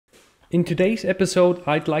In today's episode,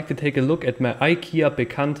 I'd like to take a look at my IKEA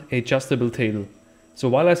Bekant adjustable table. So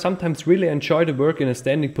while I sometimes really enjoy the work in a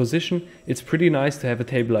standing position, it's pretty nice to have a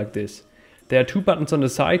table like this. There are two buttons on the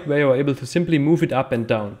side where you're able to simply move it up and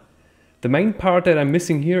down. The main part that I'm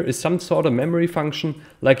missing here is some sort of memory function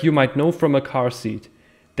like you might know from a car seat.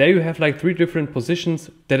 There you have like 3 different positions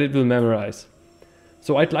that it will memorize.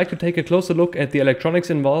 So I'd like to take a closer look at the electronics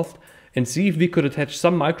involved and see if we could attach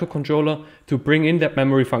some microcontroller to bring in that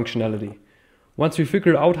memory functionality. Once we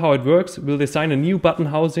figure out how it works, we'll design a new button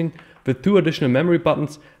housing with 2 additional memory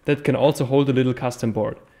buttons that can also hold a little custom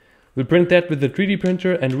board. We'll print that with the 3D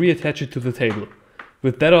printer and reattach it to the table.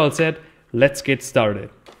 With that all said, let's get started.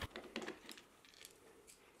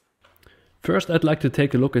 First, I'd like to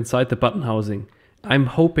take a look inside the button housing. I'm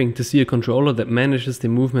hoping to see a controller that manages the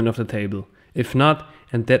movement of the table. If not,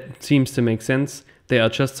 and that seems to make sense, they are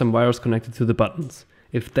just some wires connected to the buttons.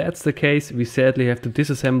 If that's the case, we sadly have to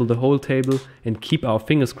disassemble the whole table and keep our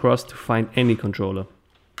fingers crossed to find any controller.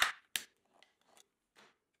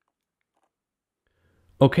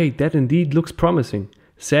 Okay, that indeed looks promising.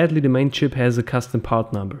 Sadly, the main chip has a custom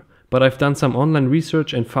part number. But I've done some online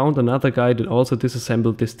research and found another guy that also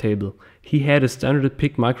disassembled this table. He had a standard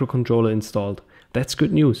PIC microcontroller installed. That's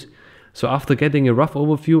good news. So after getting a rough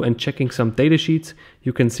overview and checking some datasheets,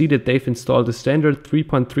 you can see that they've installed a standard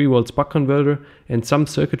 3.3 volts buck converter and some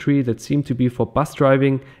circuitry that seem to be for bus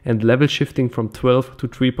driving and level shifting from 12 to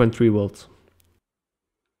 3.3 volts.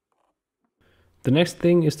 The next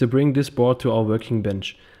thing is to bring this board to our working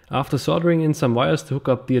bench. After soldering in some wires to hook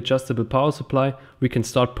up the adjustable power supply, we can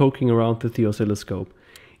start poking around with the oscilloscope.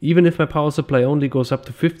 Even if my power supply only goes up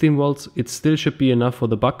to 15 volts, it still should be enough for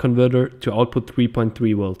the buck converter to output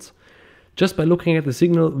 3.3 volts. Just by looking at the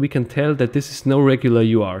signal, we can tell that this is no regular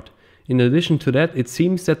UART. In addition to that, it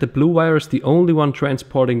seems that the blue wire is the only one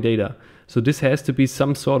transporting data, so this has to be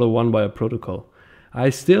some sort of one-wire protocol.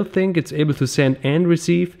 I still think it's able to send and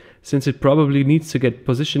receive, since it probably needs to get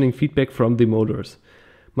positioning feedback from the motors.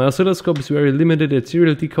 My oscilloscope is very limited at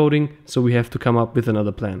serial decoding, so we have to come up with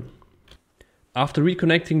another plan. After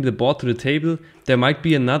reconnecting the board to the table, there might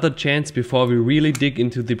be another chance before we really dig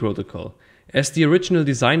into the protocol. As the original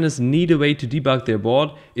designers need a way to debug their board,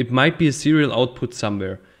 it might be a serial output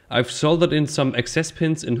somewhere. I've soldered in some access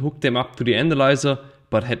pins and hooked them up to the analyzer,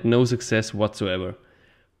 but had no success whatsoever.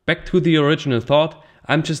 Back to the original thought,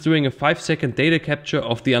 I'm just doing a 5-second data capture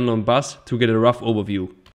of the unknown bus to get a rough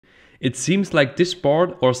overview. It seems like this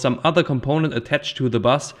board or some other component attached to the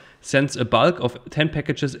bus sends a bulk of 10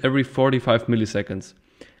 packages every 45 milliseconds.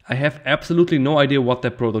 I have absolutely no idea what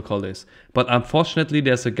that protocol is, but unfortunately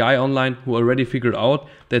there's a guy online who already figured out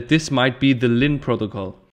that this might be the LIN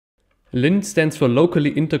protocol. LIN stands for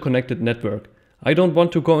Locally Interconnected Network. I don't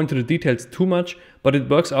want to go into the details too much, but it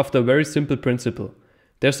works after a very simple principle.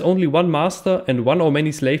 There's only one master and one or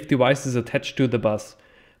many slave devices attached to the bus.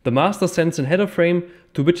 The master sends a header frame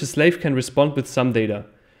to which a slave can respond with some data.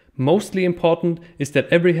 Mostly important is that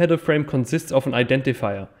every header frame consists of an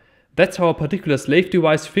identifier. That's how a particular slave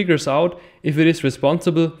device figures out if it is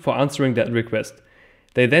responsible for answering that request.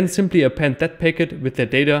 They then simply append that packet with their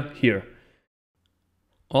data here.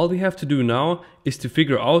 All we have to do now is to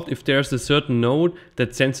figure out if there's a certain node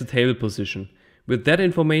that sends a table position. With that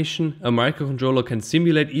information, a microcontroller can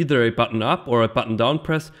simulate either a button up or a button down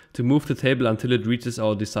press to move the table until it reaches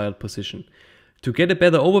our desired position. To get a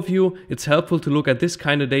better overview, it's helpful to look at this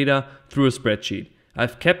kind of data through a spreadsheet.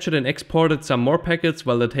 I've captured and exported some more packets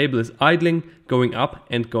while the table is idling, going up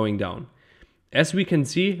and going down. As we can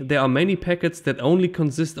see, there are many packets that only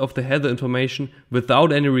consist of the header information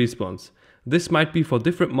without any response. This might be for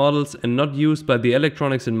different models and not used by the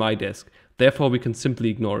electronics in my desk, therefore we can simply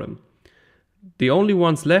ignore them. The only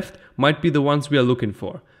ones left might be the ones we are looking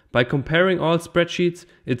for. By comparing all spreadsheets,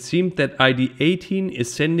 it seemed that ID 18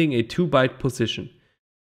 is sending a 2-byte position.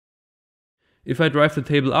 If I drive the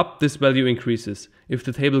table up, this value increases. If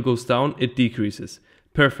the table goes down, it decreases.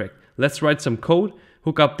 Perfect. Let's write some code,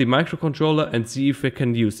 hook up the microcontroller and see if we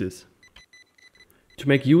can use this. To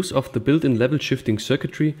make use of the built-in level shifting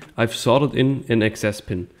circuitry, I've soldered in an access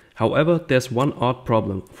pin. However, there's one odd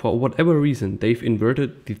problem. For whatever reason, they've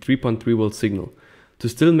inverted the 3.3 volt signal. To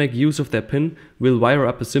still make use of that pin, we'll wire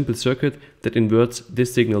up a simple circuit that inverts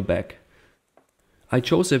this signal back. I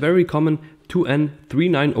chose a very common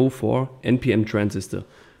 2N3904 NPN transistor.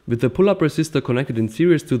 With the pull-up resistor connected in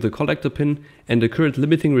series to the collector pin and a current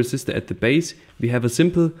limiting resistor at the base, we have a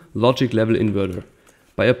simple logic level inverter.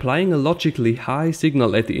 By applying a logically high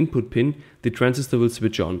signal at the input pin, the transistor will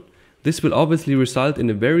switch on. This will obviously result in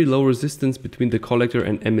a very low resistance between the collector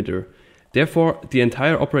and emitter. Therefore, the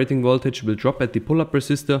entire operating voltage will drop at the pull-up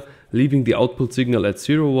resistor, leaving the output signal at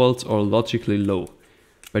 0 volts or logically low.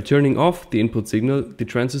 By turning off the input signal, the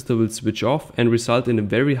transistor will switch off and result in a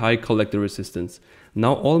very high collector resistance.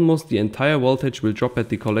 Now almost the entire voltage will drop at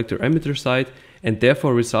the collector emitter side and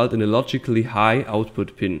therefore result in a logically high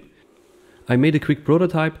output pin. I made a quick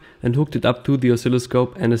prototype and hooked it up to the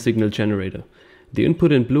oscilloscope and a signal generator. The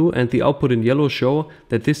input in blue and the output in yellow show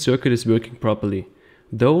that this circuit is working properly.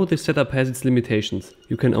 Though this setup has its limitations,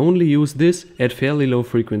 you can only use this at fairly low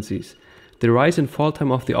frequencies. The rise and fall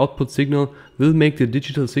time of the output signal will make the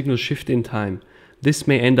digital signal shift in time. This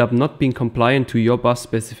may end up not being compliant to your bus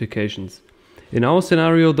specifications. In our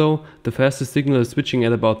scenario though, the fastest signal is switching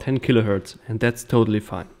at about 10 kHz and that's totally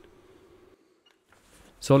fine.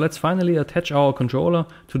 So let's finally attach our controller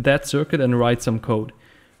to that circuit and write some code.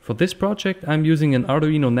 For this project I'm using an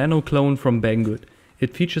Arduino Nano clone from Banggood.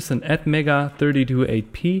 It features an Atmega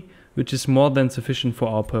 328P, which is more than sufficient for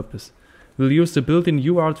our purpose. We'll use the built-in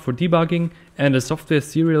UART for debugging and a software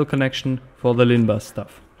serial connection for the LIN bus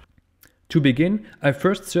stuff. To begin, I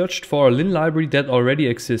first searched for a LIN library that already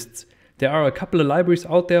exists. There are a couple of libraries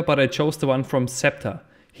out there, but I chose the one from Scepter.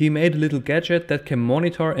 He made a little gadget that can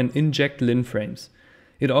monitor and inject LIN frames.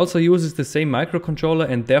 It also uses the same microcontroller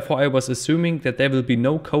and therefore I was assuming that there will be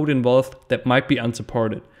no code involved that might be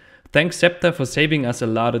unsupported. Thanks Scepter for saving us a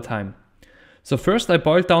lot of time. So first I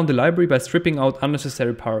boiled down the library by stripping out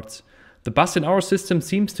unnecessary parts. The bus in our system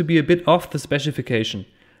seems to be a bit off the specification.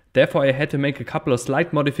 Therefore I had to make a couple of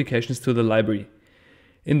slight modifications to the library.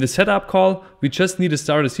 In the setup call, we just need to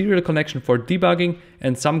start a serial connection for debugging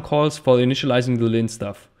and some calls for initializing the LIN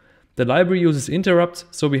stuff. The library uses interrupts,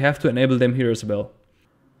 so we have to enable them here as well.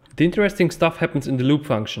 The interesting stuff happens in the loop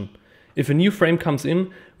function. If a new frame comes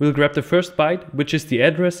in, we'll grab the first byte, which is the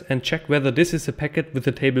address, and check whether this is a packet with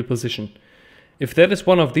the table position. If that is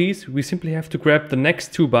one of these, we simply have to grab the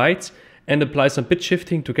next 2 bytes and apply some bit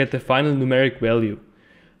shifting to get the final numeric value.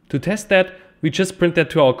 To test that, we just print that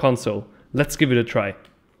to our console. Let's give it a try.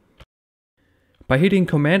 By hitting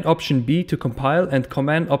Command Option B to compile and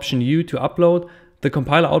Command Option U to upload, the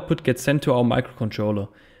compiler output gets sent to our microcontroller.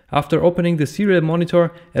 After opening the serial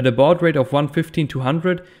monitor at a baud rate of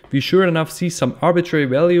 115/200, we sure enough see some arbitrary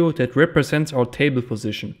value that represents our table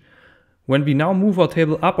position. When we now move our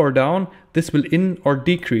table up or down, this will in or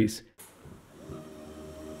decrease.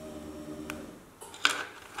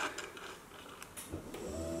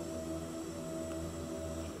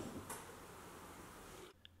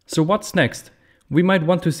 So what's next? We might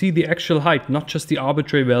want to see the actual height, not just the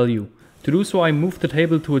arbitrary value. To do so I move the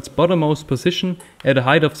table to its bottommost position at a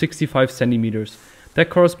height of 65 centimeters.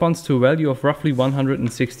 That corresponds to a value of roughly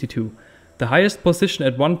 162. The highest position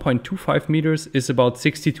at 1.25 meters is about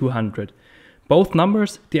 6200. Both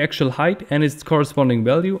numbers, the actual height and its corresponding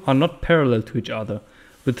value, are not parallel to each other.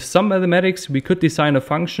 With some mathematics we could design a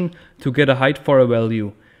function to get a height for a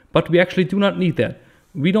value. But we actually do not need that.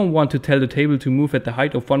 We don't want to tell the table to move at the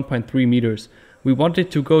height of 1.3 meters. We want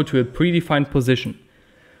it to go to a predefined position.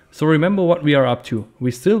 So remember what we are up to.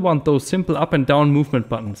 We still want those simple up and down movement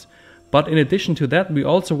buttons. But in addition to that, we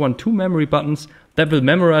also want 2 memory buttons that will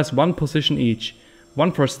memorize 1 position each.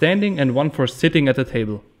 One for standing and one for sitting at the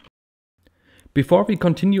table. Before we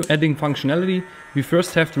continue adding functionality, we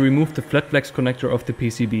first have to remove the flat flex connector of the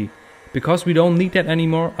PCB. Because we don't need that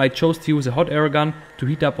anymore, I chose to use a hot air gun to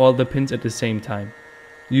heat up all the pins at the same time.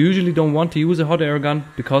 You usually don't want to use a hot air gun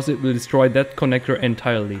because it will destroy that connector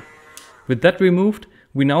entirely. With that removed,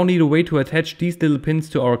 we now need a way to attach these little pins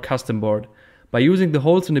to our custom board. By using the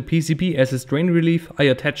holes in the PCB as a strain relief, I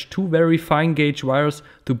attached 2 very fine gauge wires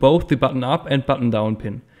to both the button up and button down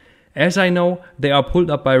pin. As I know, they are pulled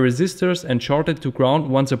up by resistors and shorted to ground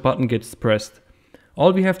once a button gets pressed.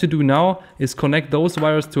 All we have to do now is connect those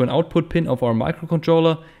wires to an output pin of our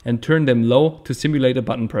microcontroller and turn them low to simulate a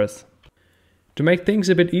button press. To make things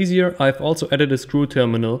a bit easier, I've also added a screw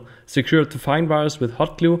terminal, secured the fine wires with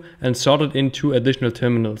hot glue and soldered in 2 additional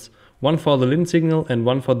terminals, one for the LIN signal and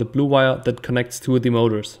one for the blue wire that connects to the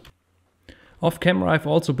motors. Off camera I've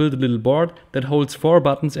also built a little board that holds 4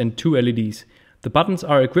 buttons and 2 LEDs. The buttons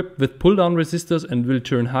are equipped with pull-down resistors and will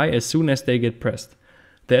turn high as soon as they get pressed.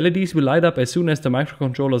 The LEDs will light up as soon as the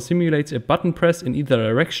microcontroller simulates a button press in either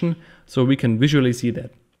direction, so we can visually see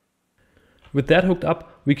that. With that hooked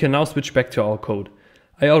up, we can now switch back to our code.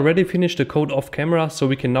 I already finished the code off camera, so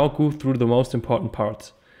we can now go through the most important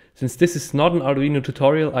parts. Since this is not an Arduino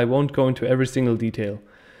tutorial, I won't go into every single detail.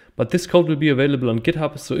 But this code will be available on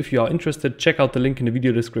GitHub, so if you are interested, check out the link in the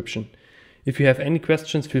video description. If you have any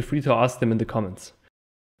questions, feel free to ask them in the comments.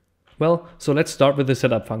 Well, so let's start with the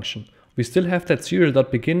setup function. We still have that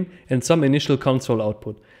serial.begin and some initial console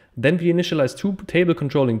output. Then we initialize 2 table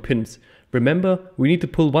controlling pins. Remember, we need to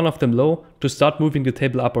pull one of them low to start moving the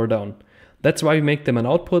table up or down. That's why we make them an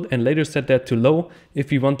output and later set that to low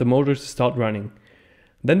if we want the motor to start running.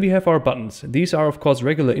 Then we have our buttons. These are of course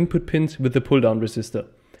regular input pins with the pull down resistor.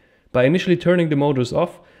 By initially turning the motors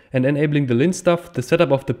off and enabling the lin stuff, the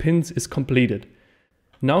setup of the pins is completed.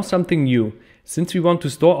 Now something new. Since we want to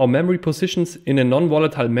store our memory positions in a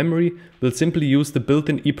non-volatile memory, we'll simply use the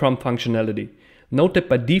built-in EEPROM functionality. Note that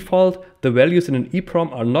by default, the values in an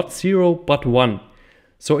EEPROM are not 0 but 1.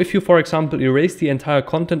 So if you for example erase the entire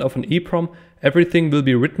content of an EEPROM, everything will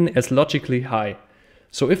be written as logically high.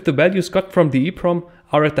 So if the values got from the EEPROM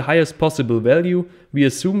are at the highest possible value, we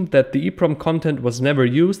assume that the EEPROM content was never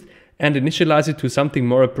used and initialize it to something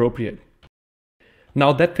more appropriate.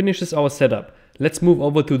 Now that finishes our setup. Let's move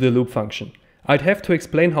over to the loop function. I'd have to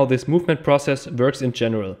explain how this movement process works in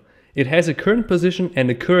general. It has a current position and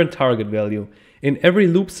a current target value. In every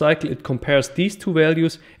loop cycle it compares these two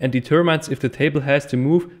values and determines if the table has to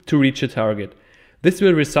move to reach a target. This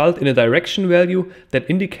will result in a direction value that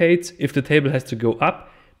indicates if the table has to go up,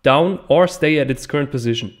 down or stay at its current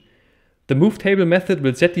position. The move table method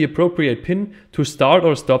will set the appropriate pin to start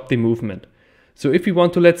or stop the movement. So if we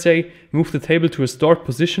want to, let's say, move the table to a stored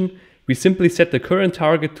position, we simply set the current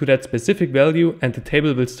target to that specific value and the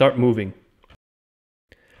table will start moving.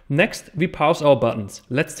 Next, we pause our buttons.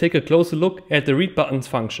 Let's take a closer look at the read buttons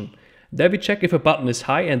function. There we check if a button is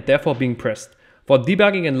high and therefore being pressed. For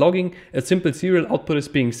debugging and logging, a simple serial output is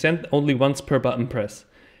being sent only once per button press.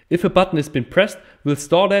 If a button has been pressed, we'll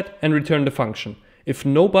store that and return the function. If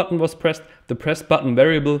no button was pressed, the pressed button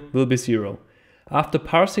variable will be 0. After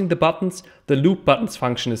parsing the buttons, the loop buttons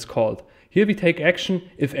function is called. Here we take action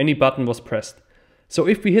if any button was pressed. So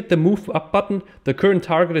if we hit the move up button, the current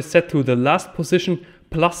target is set to the last position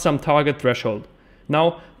plus some target threshold.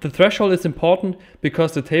 Now, the threshold is important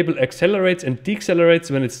because the table accelerates and decelerates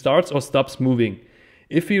when it starts or stops moving.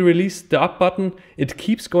 If we release the up button, it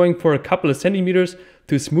keeps going for a couple of centimeters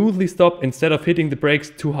to smoothly stop instead of hitting the brakes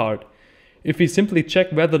too hard. If we simply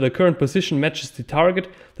check whether the current position matches the target,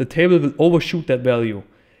 the table will overshoot that value.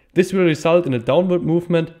 This will result in a downward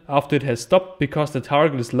movement after it has stopped because the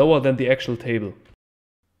target is lower than the actual table.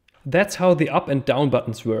 That's how the up and down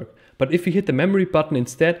buttons work. But if we hit the memory button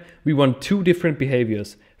instead, we want two different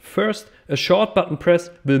behaviors. First, a short button press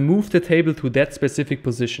will move the table to that specific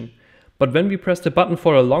position. But when we press the button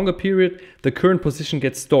for a longer period, the current position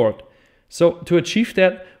gets stored. So to achieve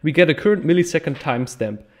that, we get a current millisecond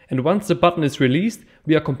timestamp. And once the button is released,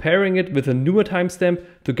 we are comparing it with a newer timestamp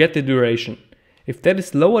to get the duration. If that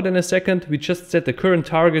is lower than a second, we just set the current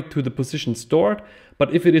target to the position stored,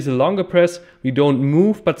 but if it is a longer press, we don't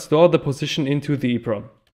move but store the position into the EEPROM.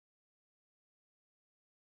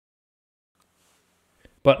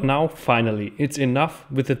 But now finally, it's enough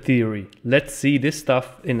with the theory. Let's see this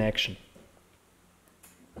stuff in action.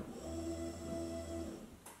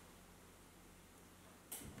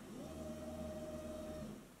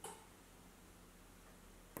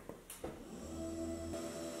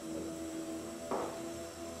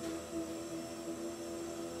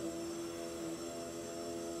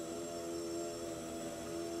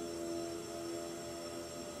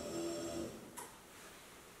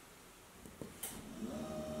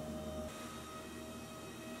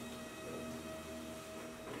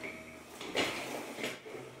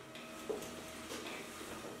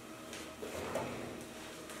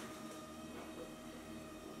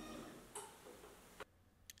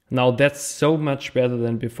 Now that's so much better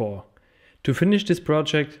than before. To finish this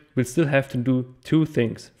project, we'll still have to do two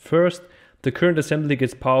things. First, the current assembly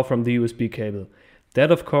gets power from the USB cable.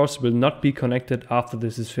 That of course will not be connected after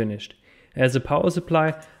this is finished. As a power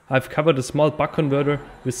supply, I've covered a small buck converter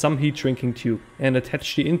with some heat shrinking tube and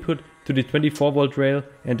attached the input to the 24 volt rail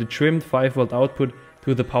and the trimmed 5 volt output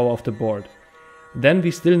to the power of the board. Then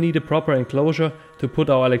we still need a proper enclosure to put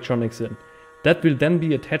our electronics in. That will then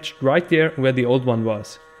be attached right there where the old one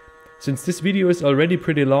was. Since this video is already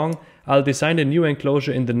pretty long, I'll design a new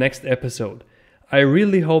enclosure in the next episode. I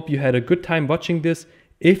really hope you had a good time watching this.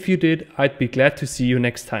 If you did, I'd be glad to see you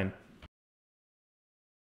next time.